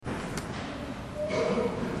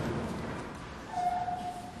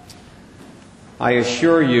I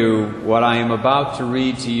assure you, what I am about to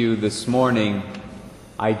read to you this morning,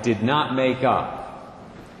 I did not make up.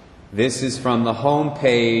 This is from the home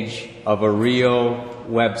page of a real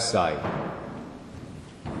website.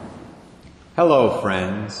 Hello,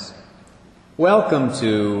 friends. Welcome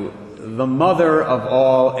to the mother of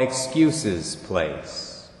all excuses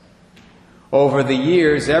place. Over the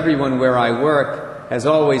years, everyone where I work has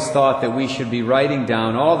always thought that we should be writing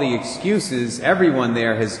down all the excuses everyone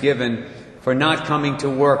there has given for not coming to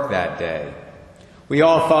work that day. We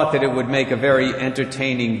all thought that it would make a very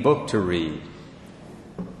entertaining book to read.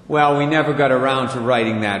 Well, we never got around to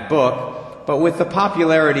writing that book, but with the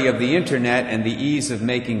popularity of the internet and the ease of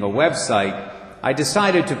making a website, I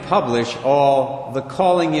decided to publish all the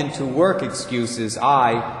calling into work excuses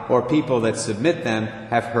I, or people that submit them,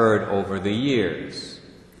 have heard over the years.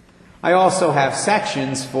 I also have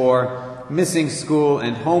sections for missing school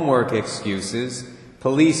and homework excuses,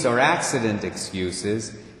 police or accident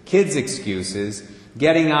excuses, kids excuses,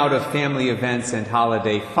 getting out of family events and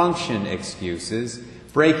holiday function excuses,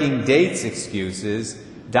 breaking dates excuses,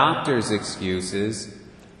 doctor's excuses,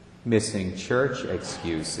 missing church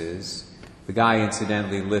excuses. The guy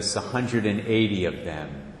incidentally lists 180 of them,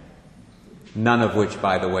 none of which,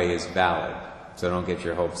 by the way, is valid, so don't get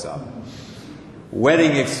your hopes up.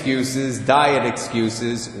 Wedding excuses, diet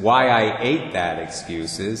excuses, why I ate that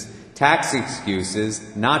excuses, tax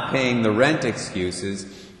excuses, not paying the rent excuses,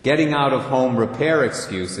 getting out of home repair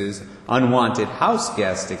excuses, unwanted house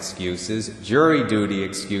guest excuses, jury duty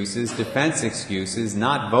excuses, defense excuses,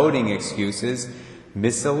 not voting excuses,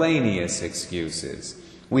 miscellaneous excuses.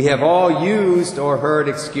 We have all used or heard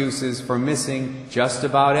excuses for missing just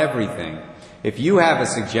about everything. If you have a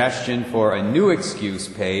suggestion for a new excuse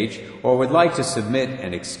page or would like to submit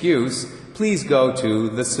an excuse, please go to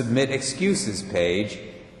the Submit Excuses page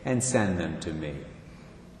and send them to me.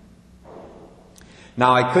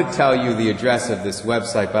 Now, I could tell you the address of this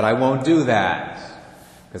website, but I won't do that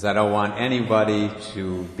because I don't want anybody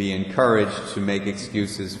to be encouraged to make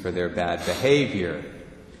excuses for their bad behavior.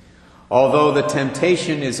 Although the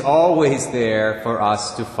temptation is always there for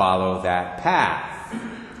us to follow that path.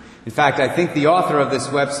 In fact, I think the author of this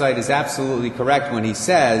website is absolutely correct when he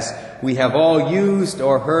says, we have all used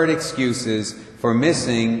or heard excuses for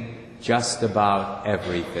missing just about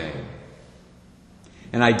everything.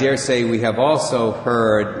 And I dare say we have also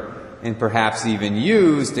heard and perhaps even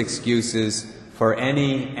used excuses for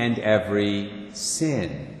any and every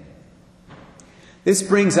sin. This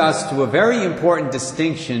brings us to a very important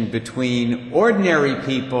distinction between ordinary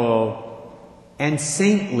people and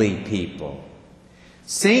saintly people.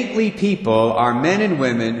 Saintly people are men and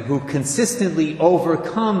women who consistently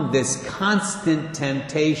overcome this constant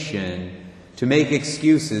temptation to make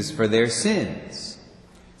excuses for their sins.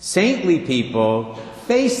 Saintly people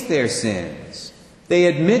face their sins. They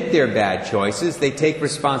admit their bad choices. They take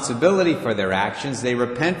responsibility for their actions. They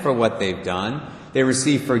repent for what they've done. They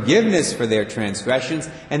receive forgiveness for their transgressions.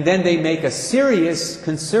 And then they make a serious,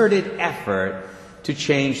 concerted effort to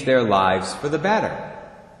change their lives for the better.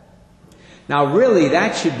 Now, really,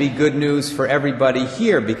 that should be good news for everybody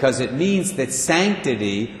here because it means that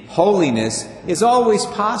sanctity, holiness, is always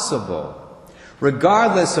possible,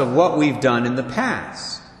 regardless of what we've done in the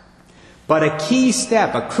past. But a key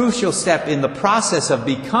step, a crucial step in the process of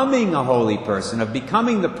becoming a holy person, of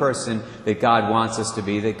becoming the person that God wants us to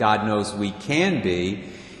be, that God knows we can be,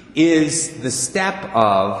 is the step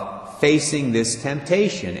of facing this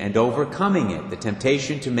temptation and overcoming it, the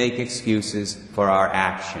temptation to make excuses for our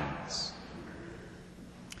actions.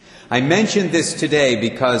 I mentioned this today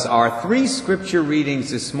because our 3 scripture readings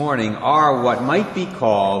this morning are what might be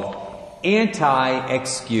called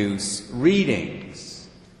anti-excuse readings.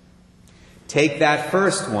 Take that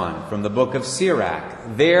first one from the book of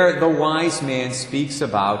Sirach. There the wise man speaks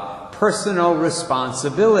about personal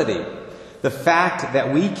responsibility, the fact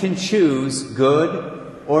that we can choose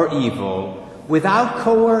good or evil without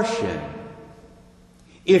coercion.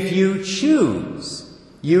 If you choose,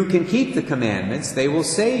 you can keep the commandments, they will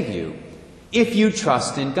save you. If you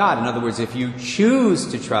trust in God, in other words, if you choose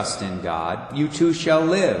to trust in God, you too shall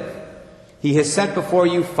live. He has set before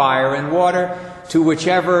you fire and water. To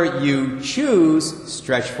whichever you choose,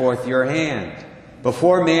 stretch forth your hand.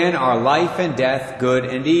 Before man are life and death, good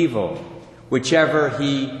and evil. Whichever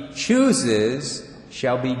he chooses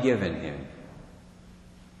shall be given him.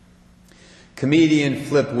 Comedian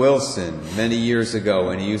Flip Wilson, many years ago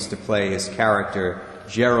when he used to play his character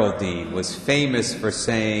Geraldine, was famous for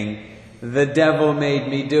saying, "The devil made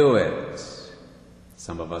me do it."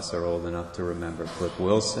 Some of us are old enough to remember Flip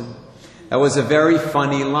Wilson. That was a very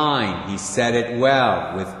funny line. He said it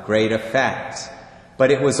well, with great effect. but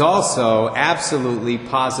it was also absolutely,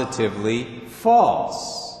 positively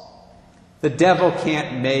false. The devil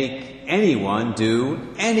can't make anyone do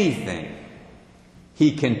anything.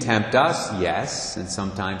 He can tempt us, yes, and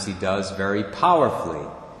sometimes he does very powerfully,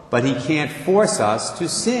 but he can't force us to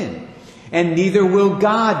sin. And neither will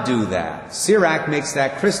God do that. Sirach makes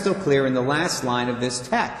that crystal clear in the last line of this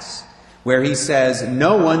text, where he says,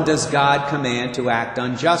 "No one does God command to act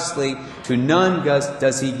unjustly, to none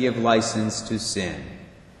does he give license to sin."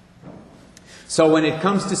 So when it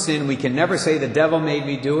comes to sin, we can never say the devil made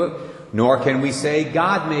me do it, nor can we say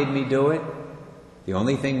God made me do it. The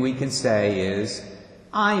only thing we can say is,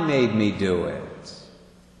 I made me do it.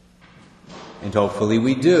 And hopefully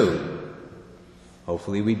we do.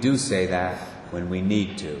 Hopefully we do say that when we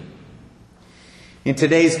need to. In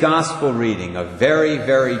today's gospel reading, a very,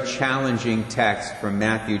 very challenging text from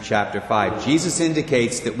Matthew chapter 5, Jesus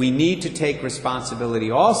indicates that we need to take responsibility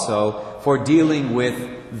also for dealing with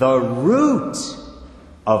the root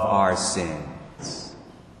of our sins.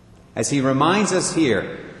 As he reminds us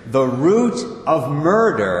here, the root of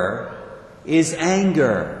murder is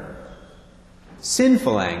anger.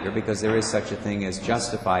 Sinful anger, because there is such a thing as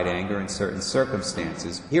justified anger in certain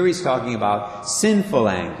circumstances. Here he's talking about sinful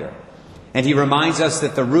anger. And he reminds us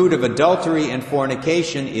that the root of adultery and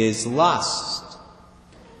fornication is lust.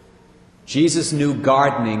 Jesus knew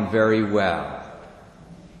gardening very well.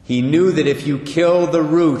 He knew that if you kill the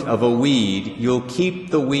root of a weed, you'll keep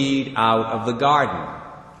the weed out of the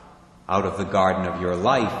garden of your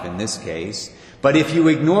life in this case. But if you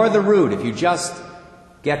ignore the root, if you just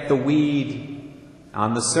get the weed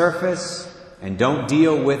on the surface and don't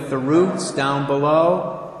deal with the roots down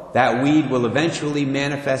below, that weed will eventually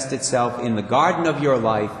manifest itself in the garden of your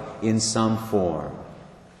life in some form.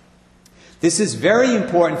 This is very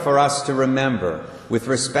important for us to remember with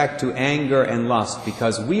respect to anger and lust,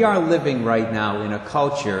 because we are living right now in a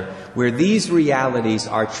culture where these realities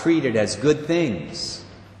are treated as good things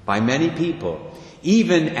by many people,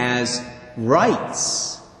 even as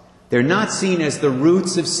rights. They're not seen as the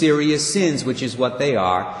roots of serious sins, which is what they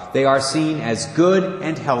are. They are seen as good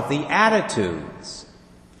and healthy attitudes.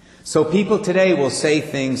 So people today will say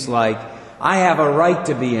things like, I have a right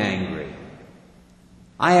to be angry.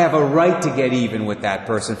 I have a right to get even with that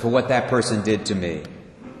person for what that person did to me.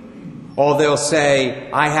 Or they'll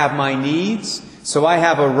say, I have my needs, so I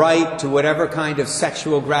have a right to whatever kind of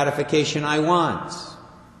sexual gratification I want.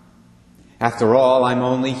 After all, I'm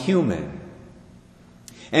only human.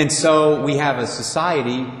 And so we have a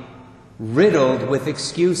society riddled with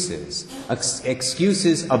excuses.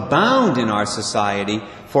 Excuses abound in our society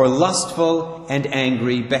for lustful and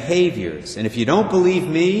angry behaviors. And if you don't believe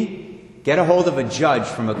me, get a hold of a judge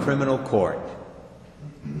from a criminal court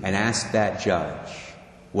and ask that judge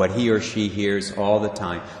what he or she hears all the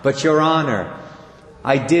time. But Your Honor,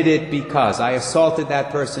 I did it because, I assaulted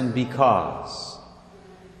that person because,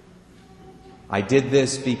 I did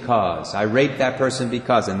this because, I raped that person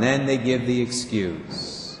because, and then they give the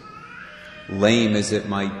excuse, lame as it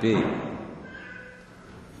might be.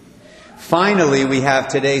 Finally, we have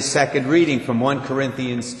today's second reading from 1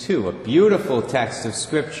 Corinthians 2, a beautiful text of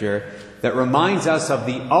Scripture that reminds us of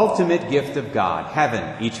the ultimate gift of God,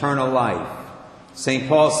 heaven, eternal life. St.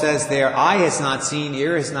 Paul says there, eye has not seen,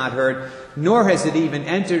 ear has not heard, nor has it even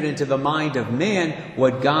entered into the mind of man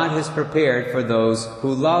what God has prepared for those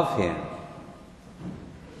who love Him.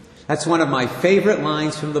 That's one of my favorite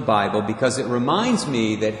lines from the Bible, because it reminds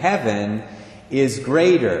me that heaven is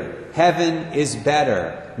greater, heaven is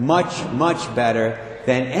better, much, much better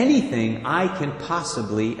than anything I can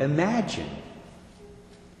possibly imagine.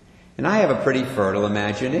 And I have a pretty fertile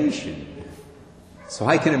imagination, so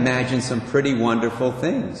I can imagine some pretty wonderful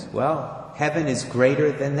things. Well, heaven is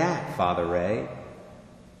greater than that, Father Ray.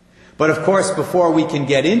 But of course, before we can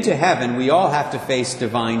get into heaven, we all have to face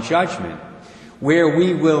divine judgment, where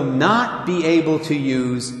we will not be able to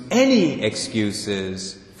use any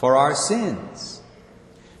excuses for our sins.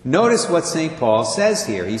 Notice what St. Paul says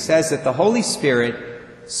here. He says that the Holy Spirit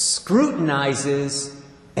scrutinizes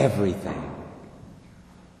everything.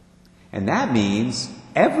 And that means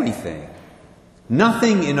everything.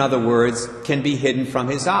 Nothing, in other words, can be hidden from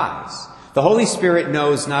His eyes. The Holy Spirit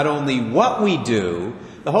knows not only what we do,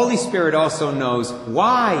 the Holy Spirit also knows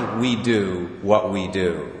why we do what we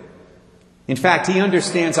do. In fact, He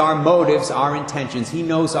understands our motives, our intentions. He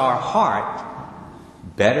knows our heart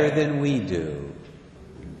better than we do.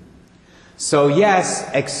 So yes,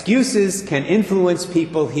 excuses can influence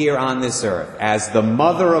people here on this earth, as the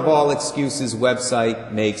Mother of All Excuses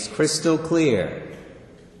website makes crystal clear.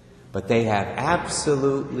 But they have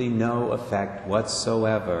absolutely no effect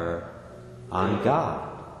whatsoever on God.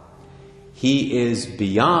 He is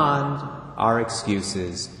beyond our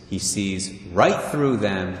excuses. He sees right through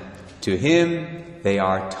them. To Him, they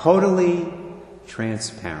are totally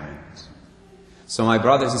transparent. So my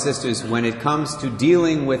brothers and sisters, when it comes to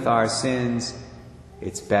dealing with our sins,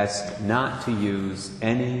 it's best not to use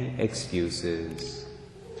any excuses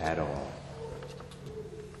at all.